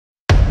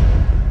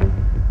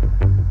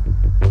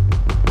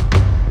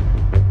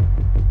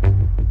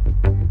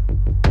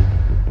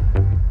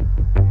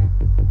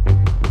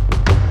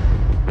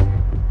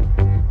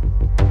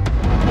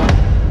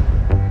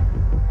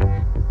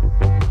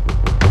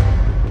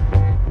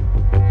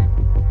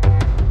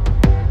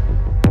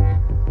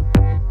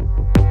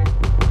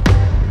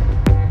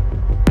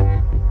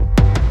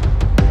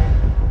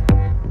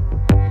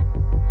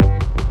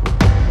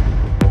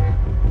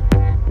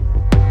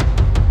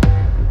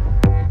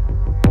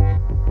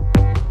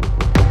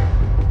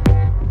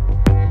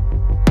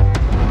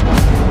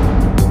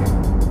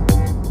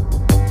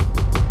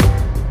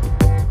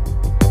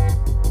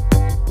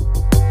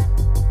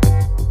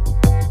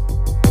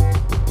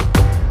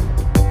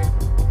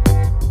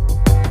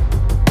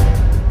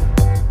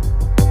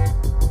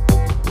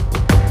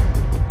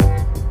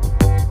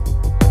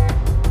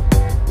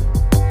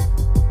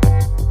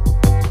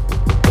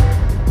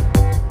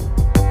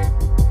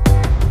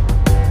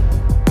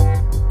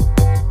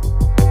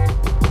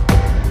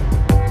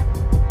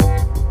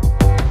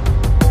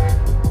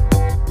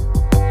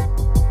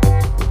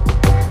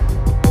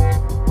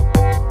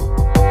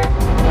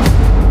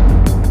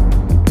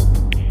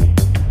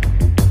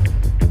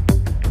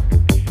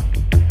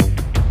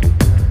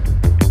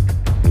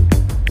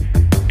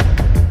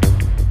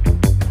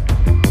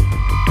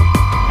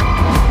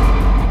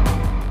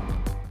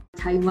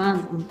Taiwan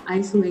on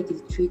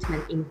isolated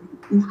treatment in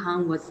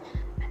Wuhan was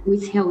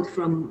withheld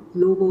from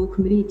global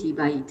community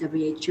by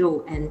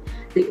WHO, and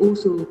they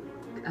also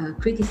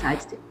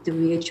criticized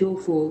WHO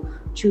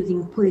for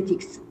choosing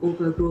politics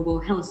over global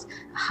health.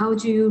 How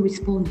do you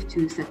respond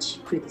to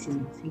such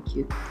criticism? Thank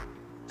you.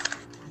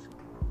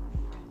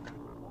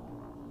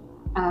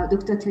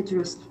 Dr.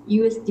 Tedros,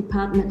 U.S.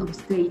 Department of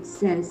State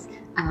says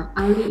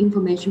early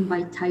information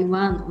by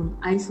Taiwan on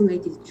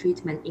isolated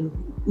treatment in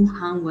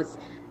Wuhan was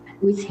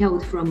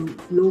withheld from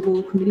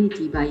global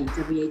community by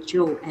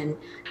WHO, and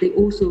they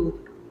also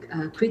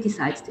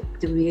criticized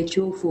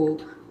WHO for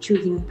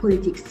choosing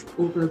politics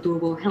over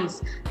global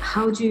health.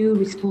 How do you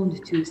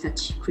respond to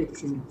such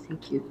criticism?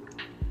 Thank you.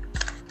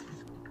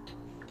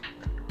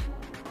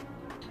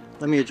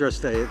 Let me address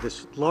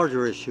this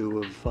larger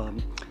issue of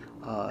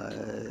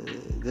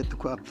the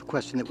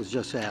question that was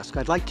just asked.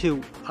 I'd like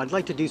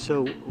to do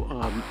so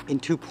in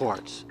two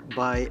parts,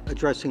 by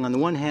addressing on the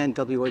one hand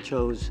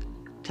WHO's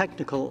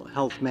technical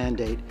health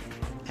mandate,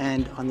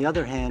 and on the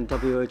other hand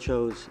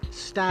WHO's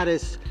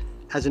status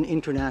as an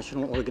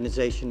international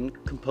organization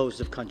composed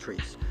of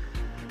countries.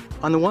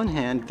 On the one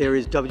hand, there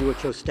is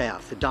WHO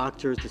staff, the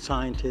doctors, the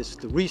scientists,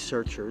 the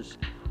researchers,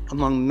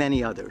 among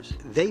many others.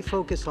 They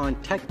focus on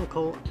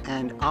technical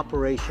and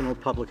operational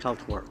public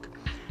health work.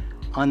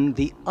 On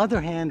the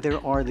other hand,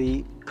 there are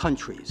the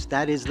countries,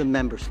 that is the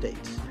member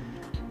states.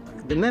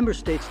 The member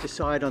states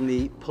decide on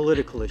the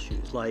political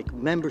issues like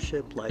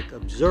membership, like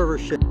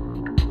observership.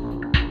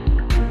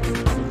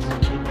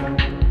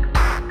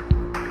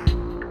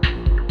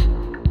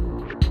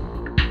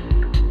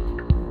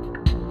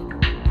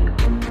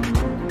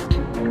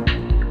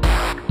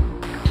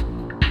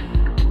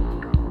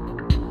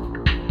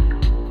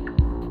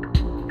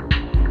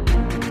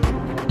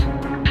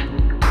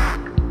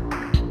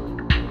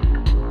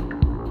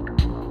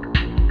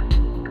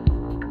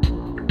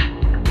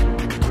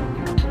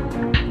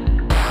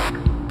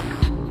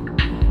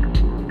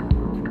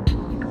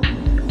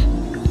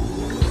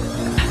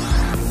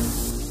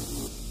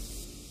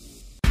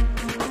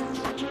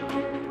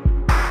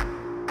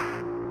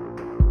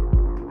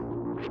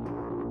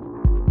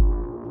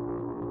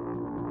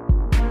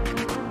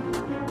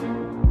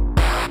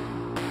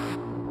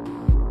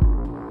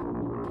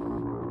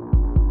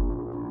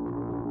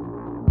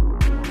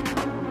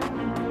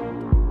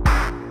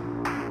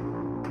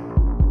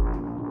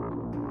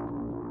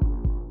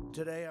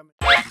 Today, I'm